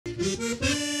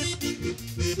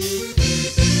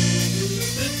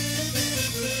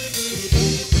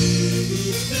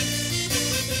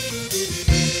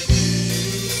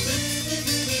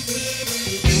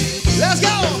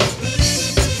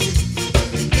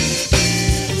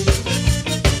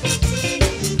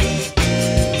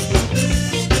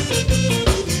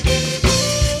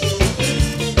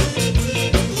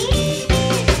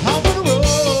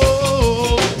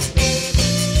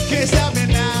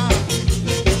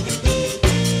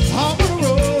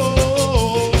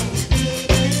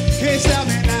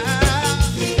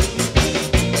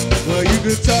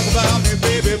talk about me,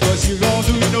 baby, but you gon'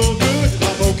 do no good.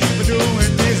 I'm gonna keep on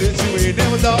doing things that you ain't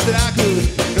never thought that I could.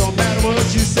 No matter what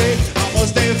you say, I'm gonna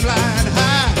stay flying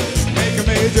high. Make a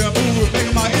major move,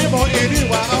 making my info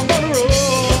anywhere I'm on the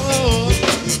road.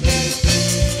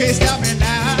 Can't stop me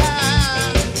now.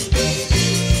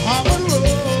 I'm on the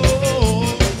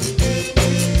road.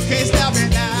 Can't stop me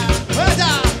now. What's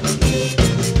up?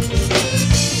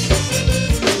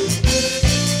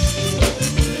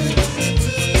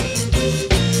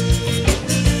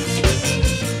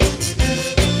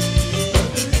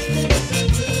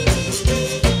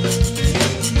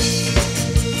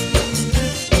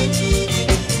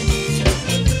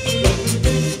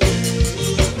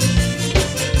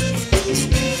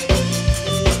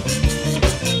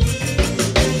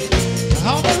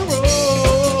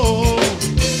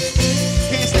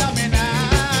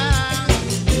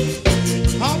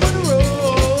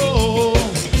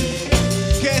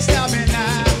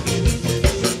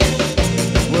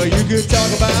 You could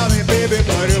talk about me, baby,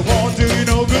 but it won't do you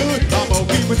no good. I'm gonna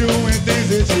keep on doing things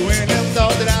that you ain't never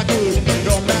thought that I could.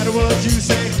 No matter what you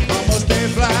say, I'm gonna stay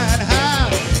flying high.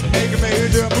 Make a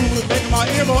major move, making my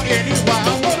info anywhere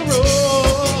I'm on the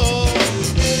road.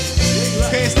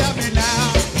 Can't stop me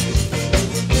now.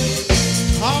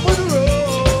 I'm on the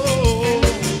road.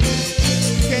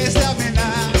 Can't stop me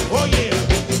now. Oh yeah.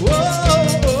 Whoa.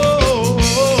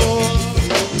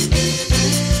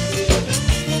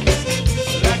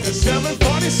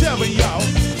 747, y'all.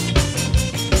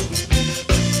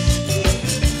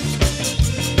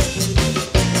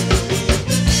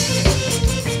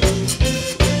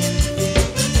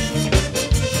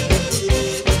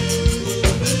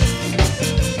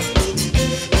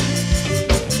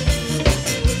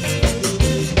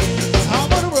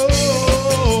 I'm on the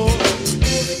road.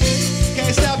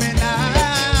 Can't stop me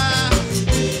now.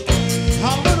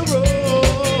 I'm on the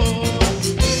road.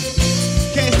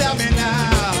 Can't stop me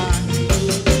now.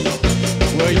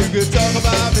 Well, you could talk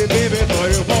about me, baby, but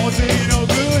it won't do you no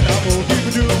good. I'm gonna keep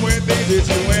on doing things that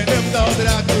you ain't never thought that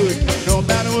I could. No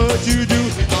matter what you do,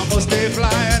 I'm gonna stay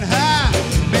flying high.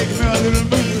 Making me a little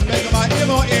move, making my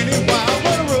info anywhere I'm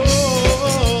on the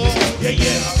road. Yeah,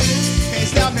 yeah. Can't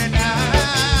stop me now.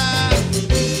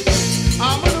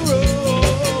 I'm on the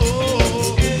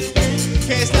road.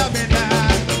 Can't stop me now.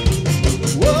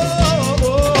 Whoa,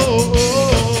 whoa,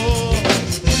 whoa.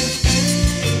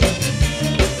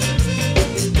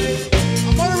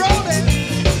 I'm on the road, baby.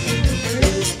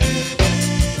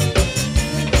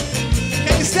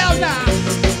 Can't stop now.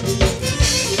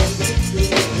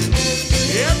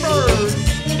 Yeah, bird.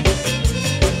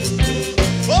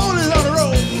 Always on the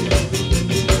road.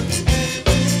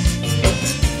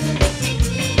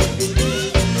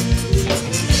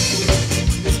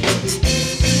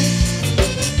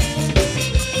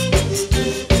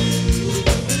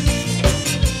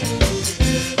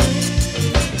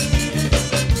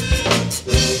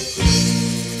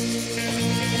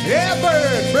 Yeah,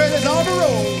 bird. Bird is on the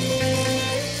road.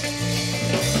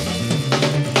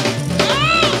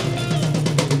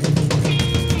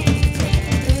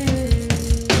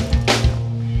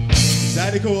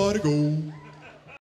 Zydeco ought to go.